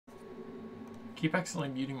keep accidentally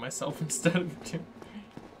muting myself instead of you.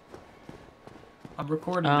 I'm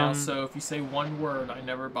recording now, so if you say one word, I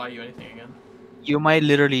never buy you anything again. You might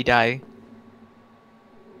literally die.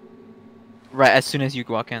 Right as soon as you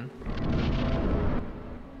walk in.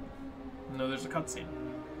 No, there's a cutscene.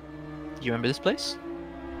 Do you remember this place?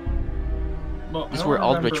 Well, This is where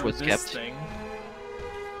Aldrich was kept. Thing.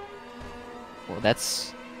 Well,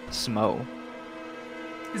 that's Smough.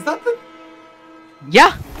 Is that the...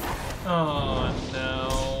 Yeah! Oh,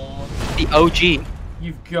 no. The OG.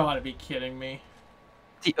 You've got to be kidding me.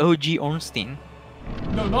 The OG Ornstein.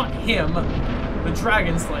 No, not him. The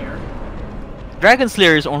Dragonslayer.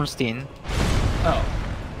 Dragonslayer is Ornstein. Oh.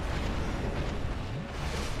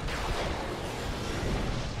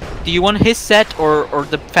 Do you want his set or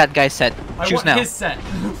the fat guy set? Choose now. I want his set.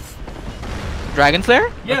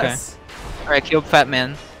 Dragonslayer? Yes. Okay. Alright, kill Fat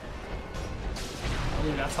Man. I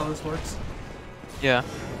mean, that's how this works. Yeah.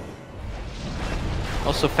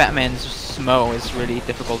 Also, Fat Man's Smough is really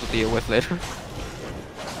difficult to deal with later.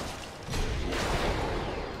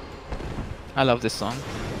 I love this song.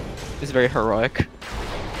 It's very heroic.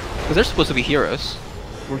 Because they're supposed to be heroes.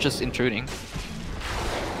 We're just intruding.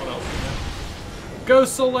 What else is there? Go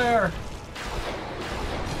Solaire!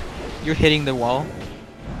 You're hitting the wall.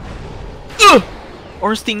 Ugh!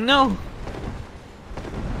 Ornstein, no!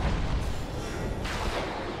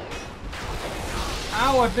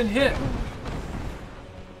 Ow, I've been hit!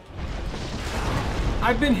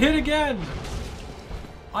 I've been hit again!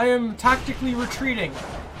 I am tactically retreating.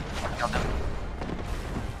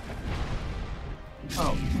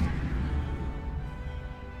 Oh.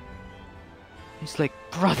 He's like,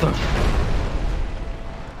 brother!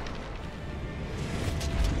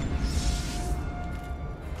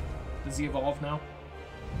 Does he evolve now?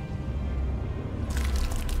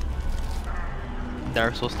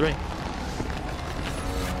 Dark Souls 3.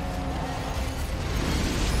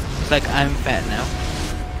 It's like, I'm fat now.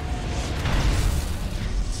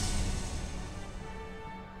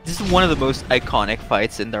 This is one of the most iconic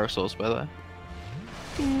fights in Dark Souls, by the way.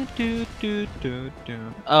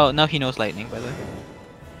 Oh, now he knows lightning, by the way.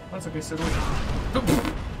 That's okay, so do we.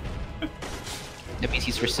 That means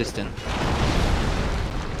he's resistant.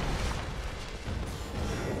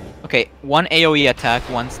 Okay, one AoE attack,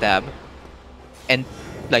 one stab. And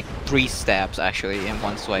like 3 stabs actually in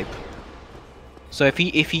one swipe. So if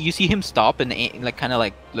you see him stop and like kind of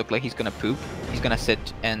like look like he's gonna poop, he's gonna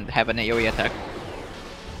sit and have an AoE attack.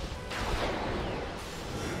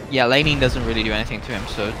 Yeah, lightning doesn't really do anything to him,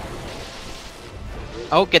 so...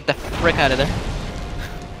 Oh, get the frick out of there.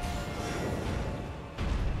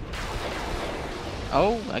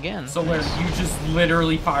 Oh, again. So where you just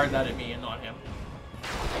literally fired that at me and not him.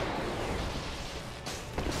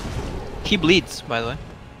 He bleeds, by the way.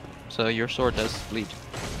 So your sword does bleed.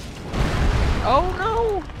 Oh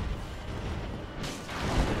no!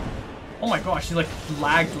 Oh my gosh, he like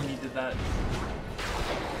lagged when he did that.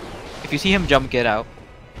 If you see him jump, get out.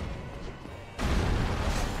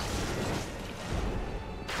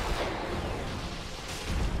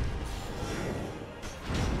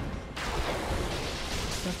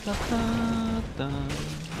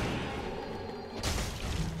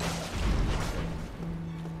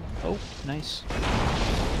 Oh, nice.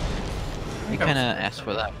 We kind of asked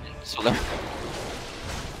for that. Solar. I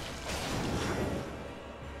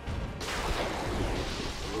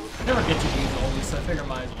never get to use all these, so I figure I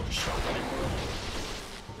might as well just shove them into it.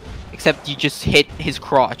 Except you just hit his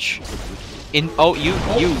crotch. Oh,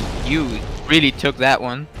 you really took that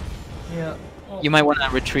one. Yeah. Well, You might want to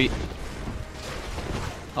retreat.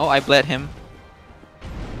 Oh, I bled him.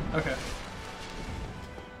 okay.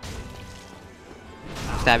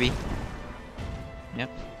 Stabby. Yep.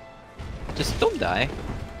 Just don't die.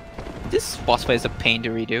 This boss fight is a pain to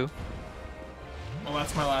redo. Well,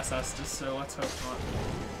 that's my last Estus, so let's hope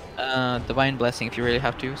not. Divine Blessing if you really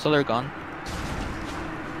have to. Solar gone.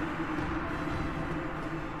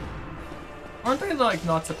 Aren't they like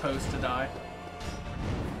not supposed to die?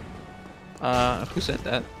 Who said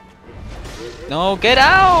that? No, get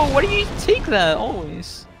out! Why do you take that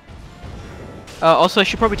always? Also, I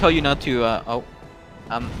should probably tell you not to.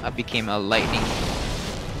 I became a lightning.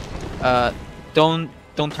 Don't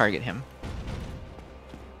target him.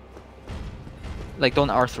 Like, don't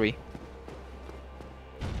R3.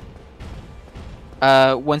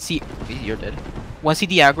 Once he, you're dead. Once he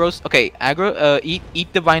de-aggroes, okay, aggro.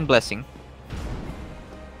 Eat Divine Blessing.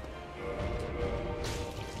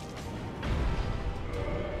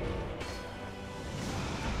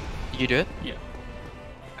 Did you do it? Yeah.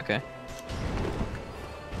 Okay.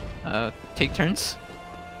 Take turns.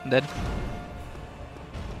 Dead.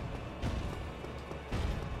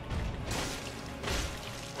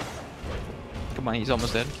 Come on, he's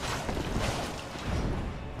almost dead.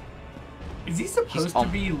 Is he supposed to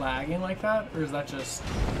be lagging like that, or is that just...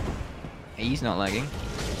 He's not lagging.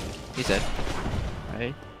 He's dead.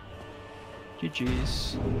 Alright.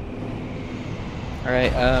 GG's.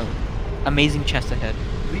 Alright, amazing chest ahead.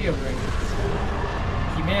 Leo ring.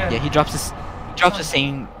 Man. Yeah, he drops the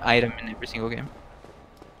same item in every single game.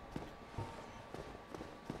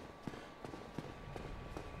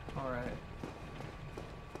 Alright.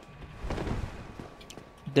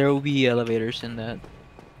 There will be elevators in that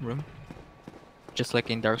room. Just like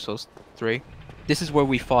in Dark Souls 3. This is where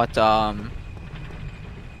we fought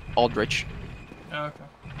Aldrich. Oh, okay.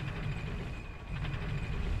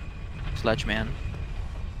 Sledgeman.